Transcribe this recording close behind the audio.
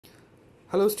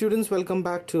Hello students, welcome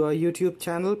back to our YouTube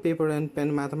channel Paper and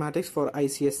Pen Mathematics for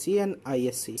ICSE and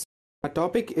ISC. Our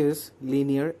topic is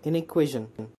linear inequation.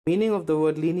 Meaning of the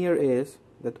word linear is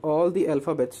that all the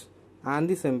alphabets and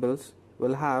the symbols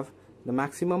will have the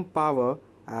maximum power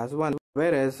as 1,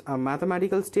 whereas a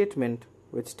mathematical statement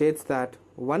which states that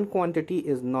one quantity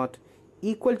is not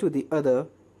equal to the other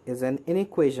is an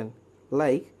inequation,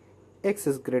 like x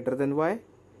is greater than y,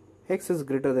 x is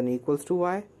greater than equals to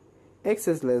y, x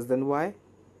is less than y,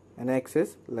 and x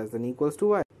is less than equals to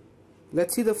y.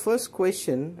 Let's see the first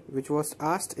question which was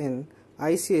asked in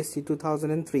ICSE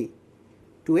 2003.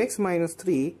 2x minus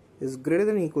 3 is greater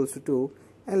than equals to 2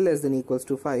 and less than equals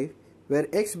to 5, where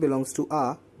x belongs to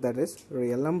R, that is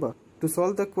real number. To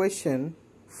solve the question,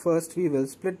 first we will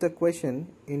split the question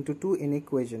into two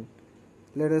inequations.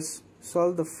 Let us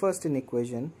solve the first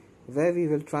inequation, where we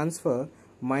will transfer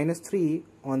minus 3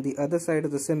 on the other side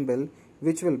of the symbol,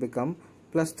 which will become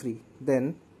plus 3.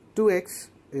 Then 2x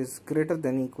is greater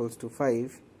than equals to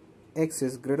 5, x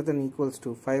is greater than equals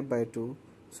to 5 by 2,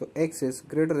 so x is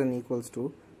greater than equals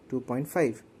to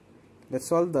 2.5. Let's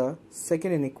solve the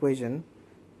second inequation.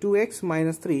 2x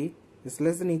minus 3 is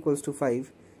less than equals to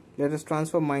 5. Let us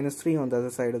transfer minus 3 on the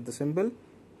other side of the symbol,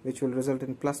 which will result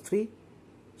in plus 3.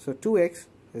 So 2x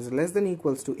is less than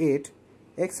equals to 8,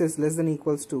 x is less than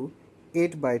equals to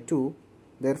 8 by 2,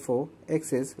 therefore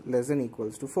x is less than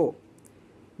equals to 4.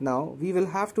 Now we will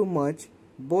have to merge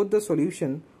both the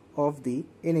solution of the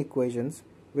inequations,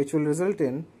 which will result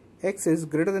in x is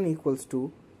greater than equals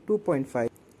to 2.5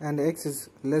 and x is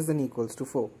less than equals to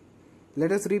 4.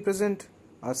 Let us represent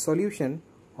our solution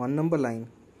on number line.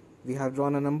 We have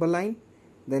drawn a number line,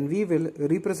 then we will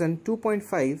represent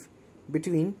 2.5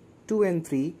 between 2 and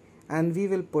 3, and we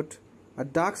will put a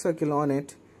dark circle on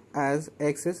it as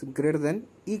x is greater than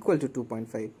equal to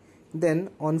 2.5. Then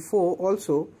on 4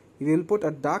 also we will put a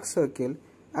dark circle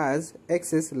as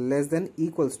x is less than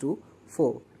equals to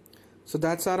 4. So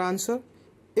that's our answer.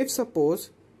 If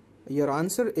suppose your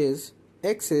answer is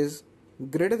x is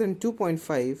greater than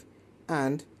 2.5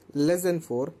 and less than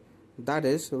 4, that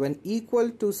is when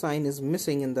equal to sign is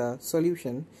missing in the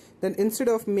solution, then instead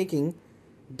of making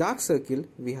dark circle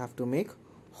we have to make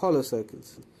hollow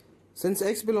circles. Since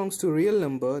x belongs to real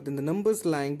number, then the numbers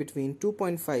lying between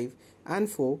 2.5 and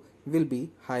 4 will be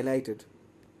highlighted.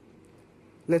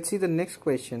 Let's see the next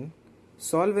question.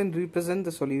 Solve and represent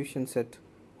the solution set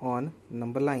on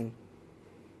number line.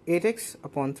 8x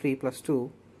upon 3 plus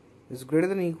 2 is greater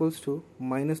than equals to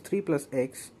minus 3 plus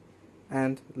x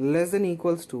and less than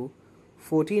equals to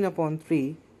 14 upon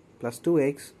 3 plus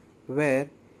 2x, where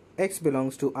x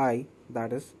belongs to I,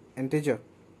 that is integer.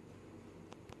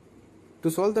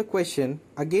 To solve the question,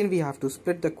 again we have to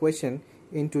split the question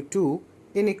into two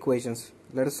inequations.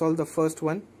 Let us solve the first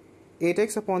one.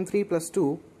 8x upon 3 plus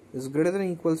 2 is greater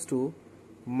than equals to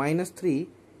minus 3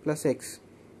 plus x.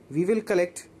 We will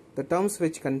collect the terms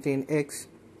which contain x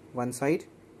one side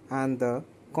and the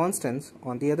constants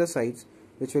on the other sides,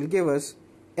 which will give us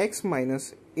x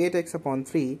minus 8x upon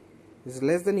 3 is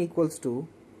less than equals to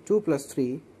 2 plus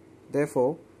 3.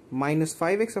 Therefore, minus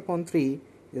 5x upon 3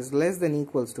 is less than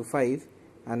equals to 5,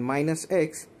 and minus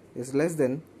x is less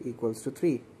than equals to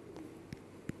 3.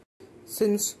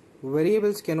 Since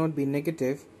variables cannot be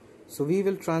negative, so we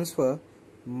will transfer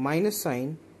minus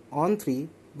sign on 3,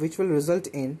 which will result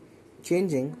in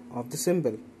changing of the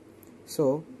symbol.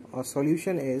 So our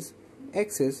solution is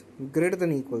x is greater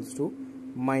than equals to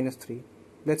minus 3.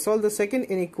 Let's solve the second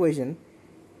inequation.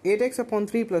 8x upon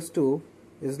 3 plus 2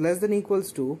 is less than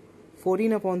equals to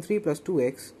 14 upon 3 plus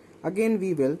 2x. Again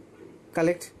we will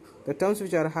collect the terms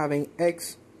which are having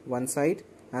x one side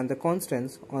and the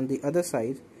constants on the other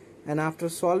side, and after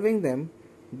solving them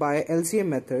by LCM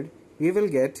method we will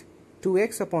get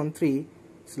 2x upon 3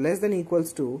 is less than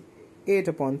equals to 8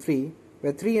 upon 3,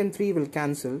 where 3 and 3 will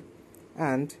cancel,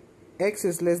 and x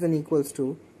is less than equals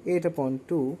to 8 upon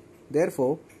 2,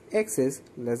 therefore x is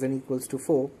less than equals to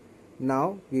 4.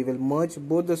 Now we will merge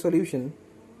both the solution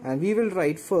and we will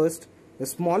write first the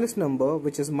smallest number,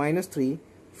 which is minus 3,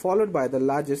 followed by the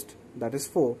largest, that is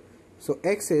 4. So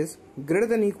x is greater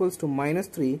than equals to minus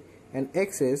 3 and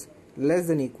x is less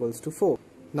than equals to 4.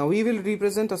 Now we will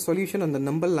represent a solution on the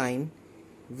number line.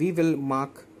 We will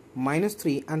mark minus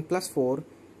 3 and plus 4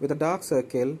 with a dark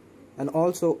circle, and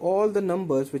also all the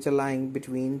numbers which are lying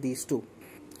between these two.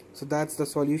 So that's the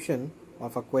solution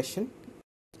of our question.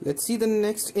 Let's see the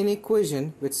next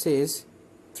inequation, which says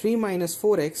 3 minus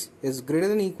 4x is greater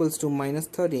than equals to minus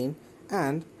 13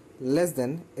 and less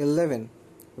than 11,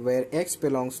 where x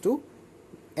belongs to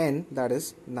n, that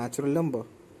is natural number.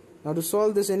 Now to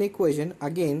solve this inequation,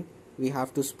 again we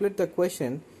have to split the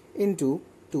question into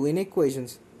two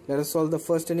inequations. Let us solve the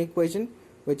first inequation,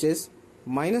 which is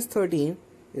minus 13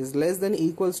 is less than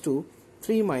equals to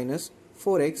 3 minus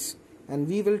 4x, and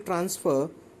we will transfer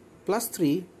plus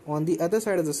 3 on the other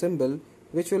side of the symbol,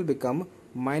 which will become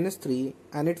minus 3,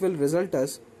 and it will result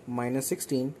as minus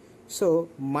 16. So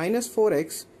minus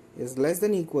 4x is less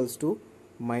than equals to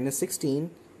minus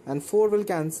 16, and 4 will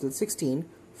cancel 16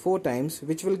 4 times,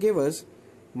 which will give us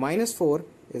minus 4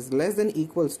 is less than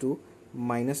equals to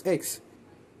minus x.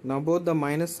 Now both the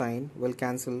minus sign will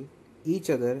cancel each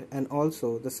other, and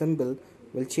also the symbol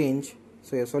will change,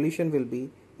 so your solution will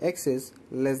be x is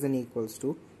less than equals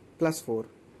to plus 4.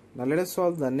 Now let us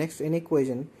solve the next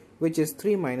inequation, which is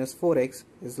 3 minus 4x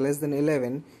is less than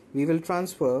 11. We will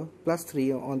transfer plus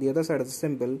 3 on the other side of the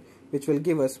symbol, which will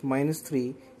give us minus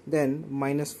 3. Then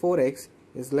minus 4x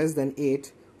is less than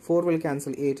 8. 4 will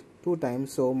cancel 8 2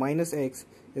 times, so minus x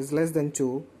is less than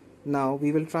 2. Now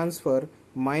we will transfer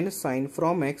minus sign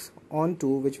from x on 2,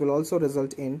 which will also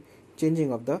result in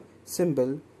changing of the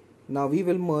symbol. Now we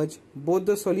will merge both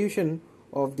the solution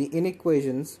of the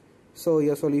inequations, so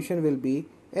your solution will be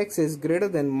x is greater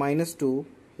than minus 2,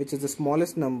 which is the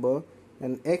smallest number,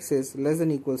 and x is less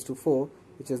than equals to 4,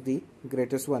 which is the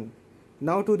greatest one.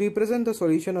 Now to represent the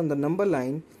solution on the number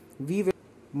line, we will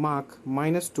mark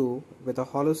minus 2 with a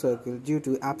hollow circle due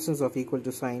to absence of equal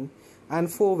to sign, and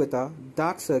 4 with a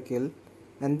dark circle,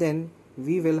 and then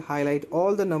we will highlight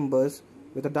all the numbers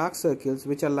with the dark circles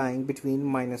which are lying between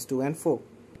minus 2 and 4.